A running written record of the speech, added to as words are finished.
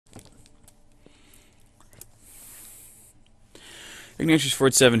Ignatius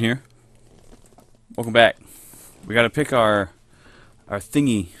 47 here. Welcome back. We got to pick our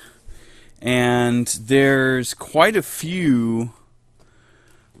thingy, and there's quite a few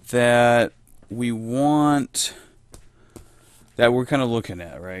that we want that we're kind of looking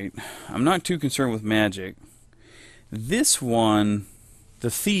at, right? I'm not too concerned with magic. This one, the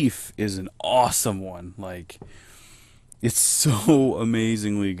thief, is an awesome one. Like, it's so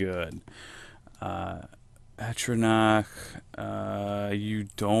amazingly good. Atronach, you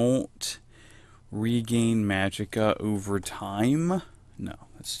don't regain magicka over time. No,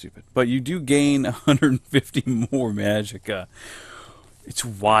 that's stupid. But you do gain 150 more magicka. It's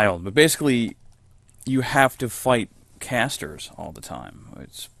wild. But basically, you have to fight casters all the time.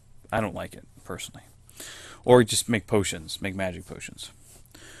 I don't like it, personally. Or just make potions. Make magic potions.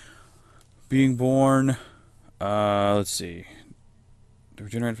 Being born, let's see.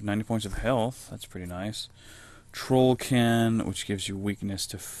 Regenerate for 90 points of health. That's pretty nice. Trollkin, which gives you weakness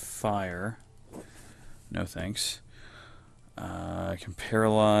to fire. No thanks. I can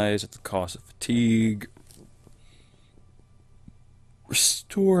paralyze at the cost of fatigue.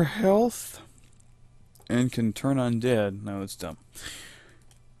 Restore health. And can turn undead. No, that's dumb.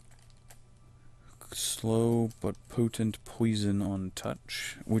 Slow but potent poison on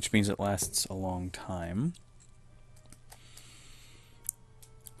touch, which means it lasts a long time.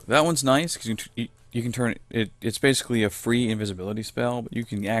 That one's nice because you can turn it. It's basically a free invisibility spell, but you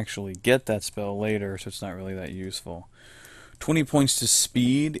can actually get that spell later, so it's not really that useful. 20 points to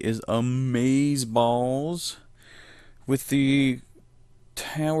speed is amazeballs. With the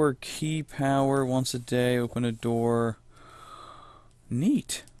tower key power once a day, open a door.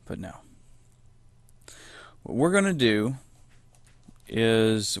 Neat, but no. What we're gonna do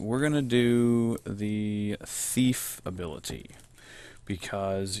is we're gonna do the thief ability.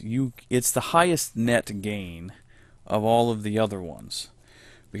 Because it's the highest net gain of all of the other ones.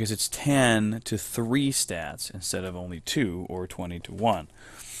 Because it's 10 to 3 stats instead of only 2 or 20 to 1.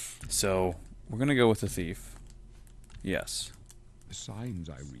 So we're going to go with the thief. Yes. The signs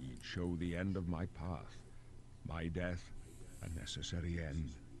I read show the end of my path. My death, a necessary end,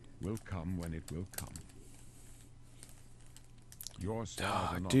 will come when it will come. Your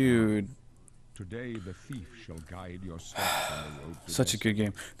stars are not dude. mine. Today the thief shall guide your steps on the road to Such a good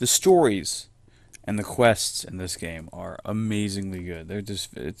game. The stories and the quests in this game are amazingly good. They're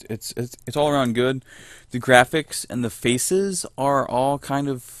just it's all around good. The graphics and the faces are all kind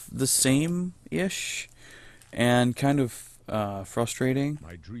of the same-ish and kind of frustrating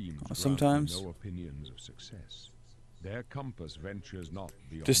My dreams sometimes. grant me no opinions of success. Their compass ventures not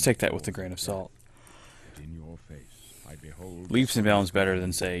beyond. Just take that with a grain of salt. But in your face I behold Leaps and bounds better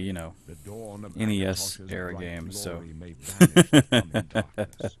than, say, you know, the dawn of NES Akatosh's era bright games. So glory may vanish the coming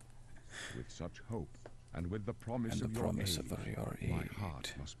darkness. With such hope and with the promise and the of your promise aid, of your my aid.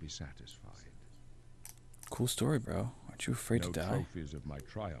 heart must be satisfied. Cool story, bro. Aren't you afraid No to die? trophies of my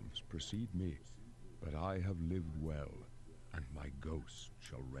triumphs precede me, but I have lived well, and my ghost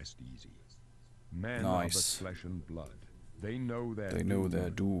shall rest easy. Men are but Nice. flesh and blood. They know their They know their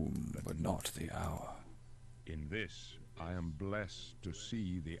doom, but not the hour. In this, I am blessed to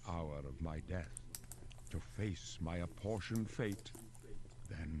see the hour of my death, to face my apportioned fate,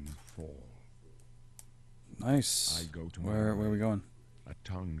 then fall. Nice. I go to my Where are we way. going? A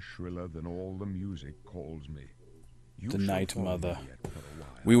tongue shriller than all the music calls me. You The shall Night follow Mother. me yet for a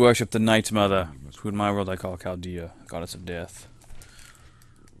while. We worship the Night Mother, who in my world I call Chaldea, goddess of death.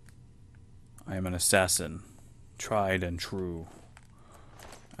 I am an assassin, tried and true,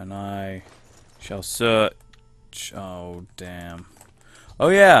 and I shall search. Oh, damn. Oh,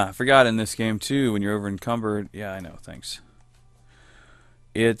 yeah, I forgot in this game, too, when you're over encumbered. Yeah, I know, thanks.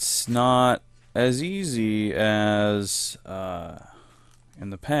 It's not as easy as in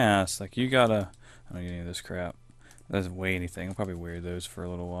the past. Like, you gotta... I don't need any of this crap. That doesn't weigh anything. I'll probably wear those for a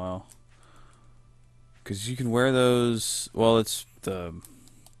little while. Because you can wear those... Well, it's the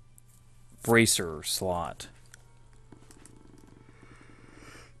bracer slot.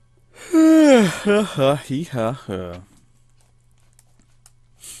 Yeah,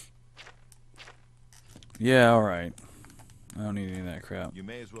 alright. I don't need any of that crap. You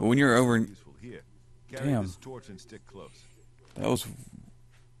may as well But when you're over... useful here. Carry Damn. this torch and stick close. That was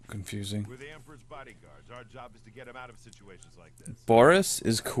confusing. We're the Emperor's bodyguards. Our job is to get him out of situations like this. Boris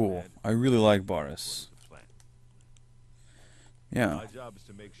is cool. I really like Boris. What's the plan? Yeah. My job is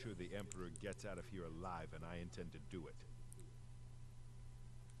to make sure the Emperor gets out of here alive, and I intend to do it.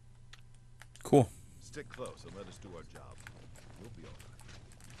 Cool. Stick close and let us do our job. We'll be all right.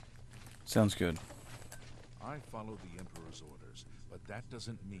 Sounds good. I follow the Emperor's orders, but that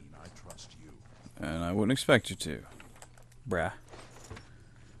doesn't mean I trust you. And I wouldn't expect you to. Brah.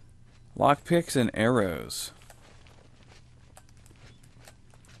 Lockpicks and arrows.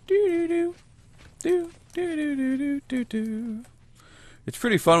 Do do do do do do do do do. It's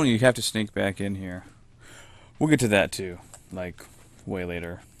pretty fun when you have to sneak back in here. We'll get to that too, like way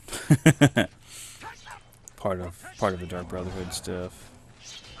later. part of the Dark Brotherhood stuff.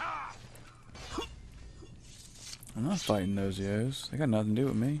 I'm not fighting those yos. They got nothing to do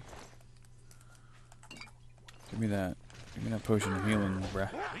with me. Give me that. Give me that potion of healing, bruh.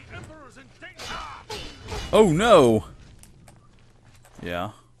 Oh no!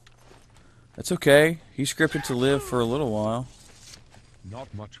 Yeah. That's okay. He's scripted to live for a little while.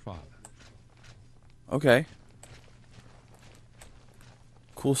 Not much farther. Okay.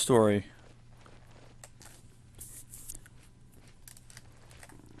 Cool story.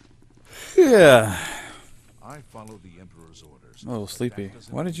 Yeah. I follow the Emperor's orders. I'm a little sleepy.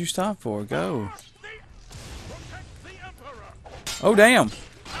 What did you stop for? Go. Oh, damn. The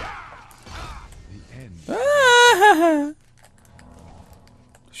end. Ah!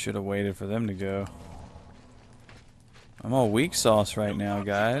 Should have waited for them to go. I'm all weak sauce right now,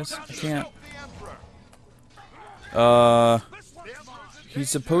 guys. I can't. He's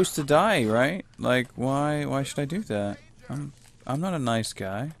supposed to die, right? Like, why should I do that? I'm not a nice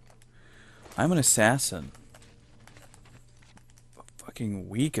guy. I'm an assassin. A fucking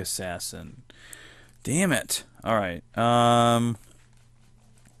weak assassin. Damn it. Alright, can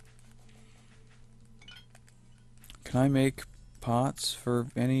I make pots for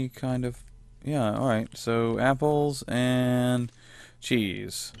any kind of... Yeah, alright. So, apples and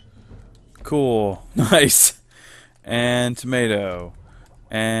cheese. Cool. Nice. And tomato.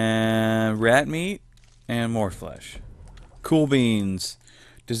 And rat meat. And more flesh. Cool beans.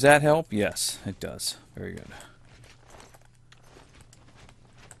 Does that help? Yes, it does. Very good.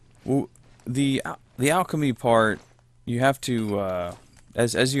 Well, the alchemy part, you have to,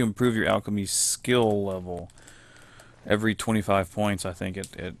 as you improve your alchemy skill level, every 25 points, I think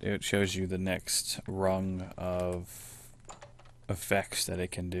it shows you the next rung of effects that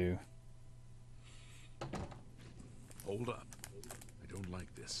it can do. Hold up. I don't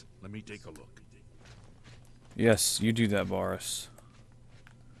like this. Let me take a look. Yes, you do that, Boris.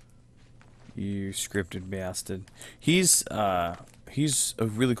 You scripted bastard. He's a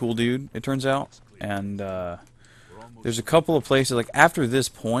really cool dude, it turns out. And there's a couple of places, like after this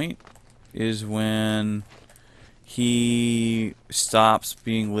point is when he stops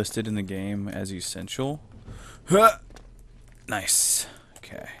being listed in the game as essential. Huh! Nice.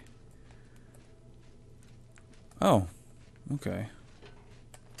 Okay. Oh. Okay.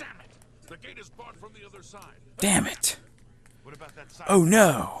 Damn it! The gate is barred from the other side. Damn it! What about that side? Oh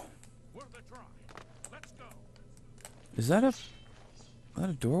no! We're the try. Let's go. Is that a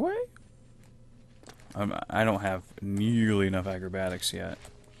doorway? I don't have nearly enough acrobatics yet,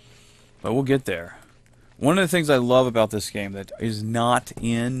 but we'll get there. One of the things I love about this game that is not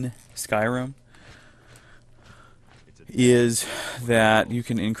in Skyrim is that you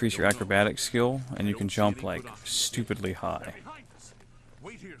can increase your acrobatic skill and you can jump like stupidly high.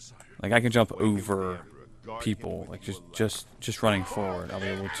 Wait here, sire. Like I can jump over people, like just running forward. I'll be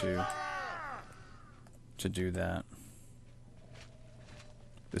able to do that.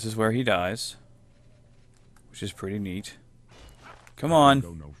 This is where he dies, which is pretty neat. Come on.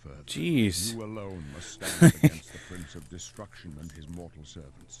 Go no further. Jeez. You alone must stand against the Prince of Destruction and his mortal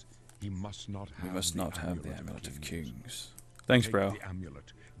servants. He must not have. We must not have the Amulet Amulet of Kings. Kings. Thanks, Take bro. the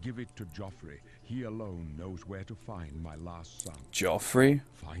amulet. Give it to Joffrey. He alone knows where to find my last son. Joffrey?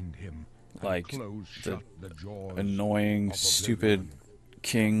 Find him. And Like close the shut the jaws annoying, of stupid Oblivion.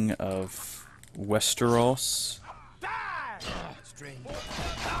 king of Westeros.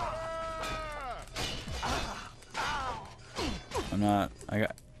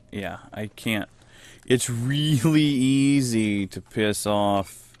 I can't. It's really easy to piss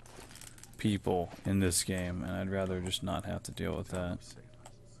off people in this game, and I'd rather just not have to deal with that.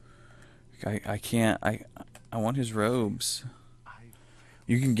 I can't. I want his robes.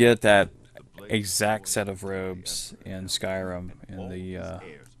 You can get that exact set of robes in Skyrim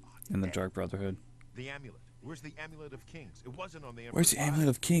in the Dark Brotherhood. The amulet. Where's the amulet of kings? It wasn't on the Emperor's Where's the Amulet eye.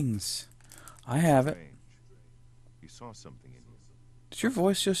 of Kings? I have it. Strange. He saw something in you. Did your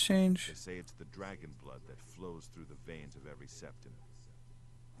voice just change? They say it's the dragon blood that flows through the veins of every septon.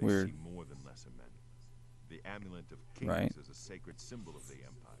 They Weird. see more than lesser men. The amulet of kings Right. is a sacred symbol of the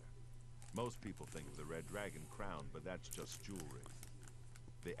empire. Most people think of the red dragon crown, but that's just jewelry.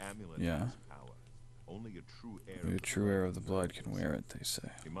 The amulet Yeah. has power. Only a true heir. The true heir of the blood can wear it, they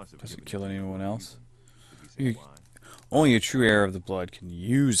say. He must have Does it given kill to you anyone for a else? reason. Did he say You- why? Only a true heir of the blood can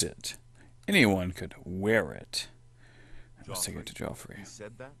use it. Anyone could wear it. Let's take it to He Joffrey.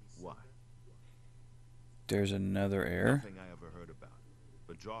 said that? Why? There's another heir. Nothing I ever heard about.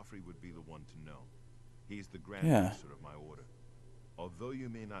 But Joffrey would be the one to know. He's the Grand Yeah. Master of my order. Although you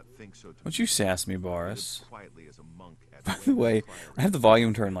may not think so to Don't you sass me, he Boris. lives quietly as a monk at By the way, Priory. I have the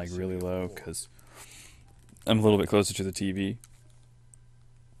volume turned like really low because I'm a little bit closer to the TV,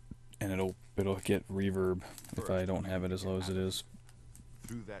 and it'll get reverb if I don't have it as low as it is.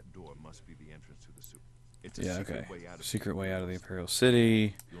 Through that door must be the entrance to the sewer. It's a Yeah, secret okay. way out of Secret way out of the Imperial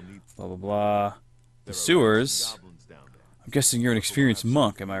City. You'll need Blah blah blah. there The are sewers. rats and goblins down there. I'm guessing you're an experienced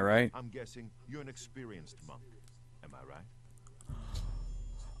monk, am I right? I'm guessing you're an experienced monk. Am I right?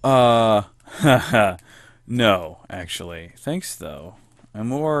 No, actually. Thanks, though. I'm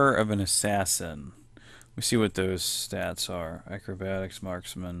more of an assassin. We see what those stats are. Acrobatics,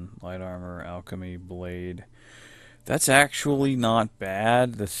 marksman, light armor, alchemy, blade. That's actually not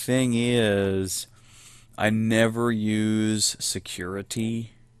bad. The thing is, I never use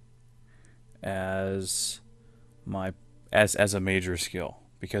security as my as a major skill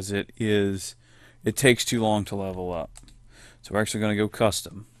because it takes too long to level up. So we're actually going to go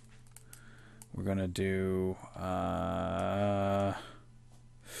custom. We're going to do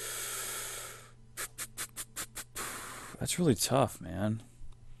that's really tough, man.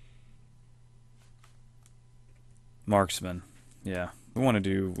 Marksman. Yeah. We want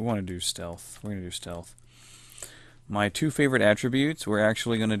to do stealth. We're going to do stealth. My two favorite attributes, we're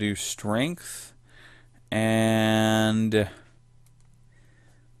actually going to do strength and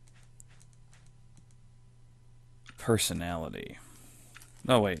personality.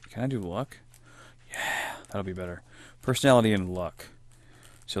 Oh wait, can I do luck? Yeah, that'll be better. Personality and luck.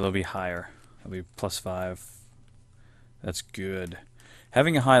 So they'll be higher. They'll be +5. That's good.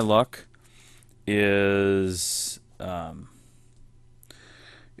 Having a high luck is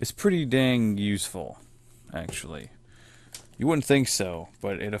pretty dang useful, actually. You wouldn't think so,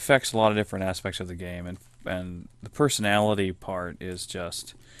 but it affects a lot of different aspects of the game, and the personality part is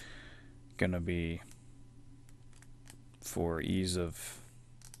just gonna be for ease of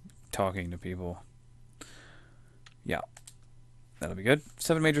talking to people. Yeah, that'll be good.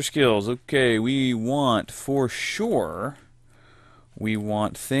 7 major skills. Okay, we want for sure. We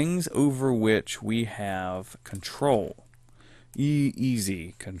want things over which we have control.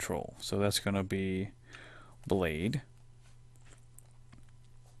 Easy control. So that's going to be blade.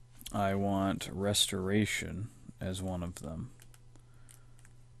 I want restoration as one of them.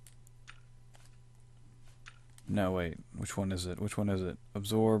 No, wait. Which one is it? Which one is it?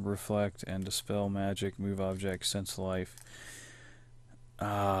 Absorb, reflect, and dispel magic, move objects, sense life.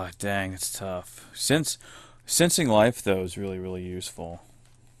 Ah, dang, it's tough. Sensing life, though, is really, really useful.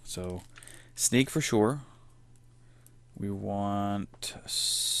 So, sneak for sure. We want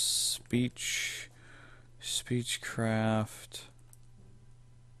speechcraft.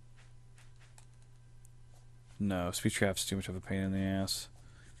 No, speechcraft's too much of a pain in the ass.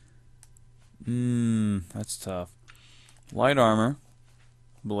 That's tough. Light armor,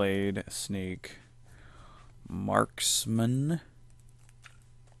 blade, sneak, marksman.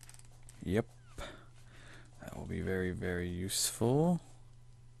 Yep. That will be very, very useful.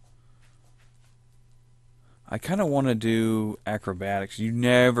 I kind of want to do acrobatics. You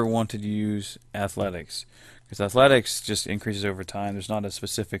never wanted to use athletics, because athletics just increases over time. There's not a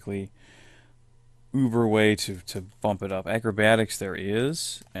specifically uber way to bump it up. Acrobatics there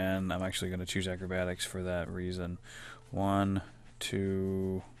is, and I'm actually going to choose acrobatics for that reason. 1,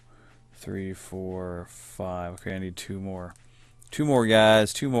 2, 3, 4, 5. Okay, I need 2 more. 2 more,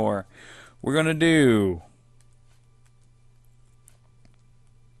 guys. 2 more. We're going to do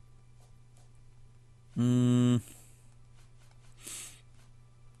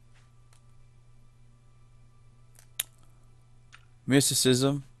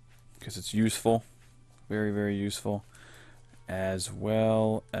mysticism, because it's useful. Very, very useful. As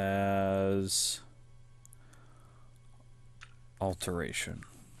well as alteration.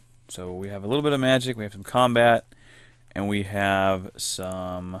 So we have a little bit of magic, we have some combat, and we have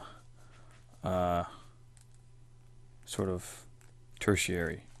some sort of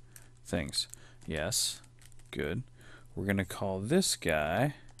tertiary things. Yes, good. We're going to call this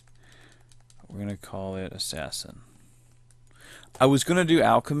guy, we're going to call it Assassin. I was going to do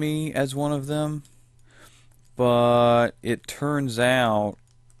Alchemy as one of them, but it turns out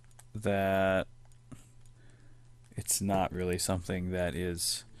that it's not really something that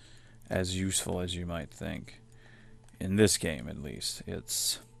is as useful as you might think. In this game, at least.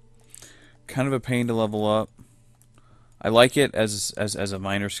 It's kind of a pain to level up. I like it as a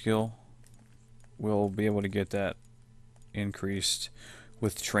minor skill. We'll be able to get that increased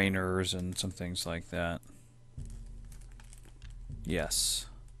with trainers and some things like that. Yes.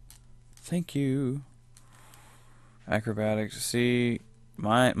 Thank you. Acrobatics. See,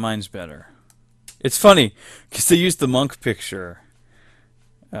 mine's better. It's funny because they used the monk picture.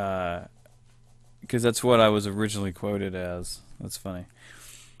 Because that's what I was originally quoted as. That's funny.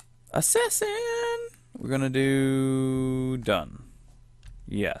 Assassin. We're gonna do done.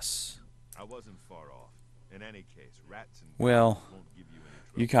 Yes. I wasn't far off. In any case, rats and Well, won't give you any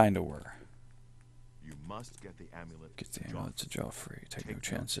trouble. you kinda were. You must get the amulet. Get the to amulet to Joffrey. Take no no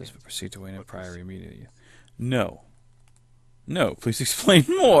chances, but proceed to win a but prior proceed. immediately. No. No, please explain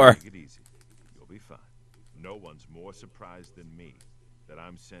more. Take it easy. You'll be fine. No one's more surprised than me that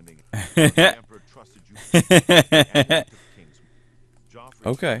I'm sending. The Emperor trusted you. The amulet of Kingsman. Joffrey should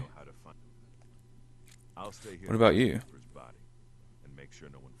Okay. know how to find it. I'll stay here. What about to guard you? the Emperor's body and make sure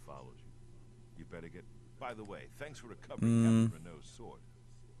no one follows you. You better get. By the way, thanks for recovering Captain Renault's sword.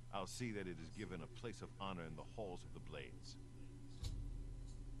 I'll see that it is given a place of honor in the halls of the Blades.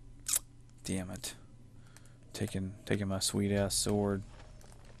 Damn it. Taking my sweet ass sword.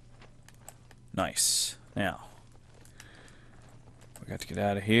 Nice. Now, we got to get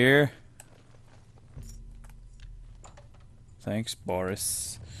out of here. Thanks,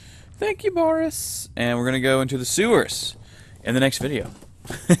 Boris. Thank you, Boris. And we're gonna go into the sewers in the next video.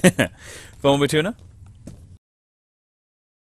 Phone Batuna.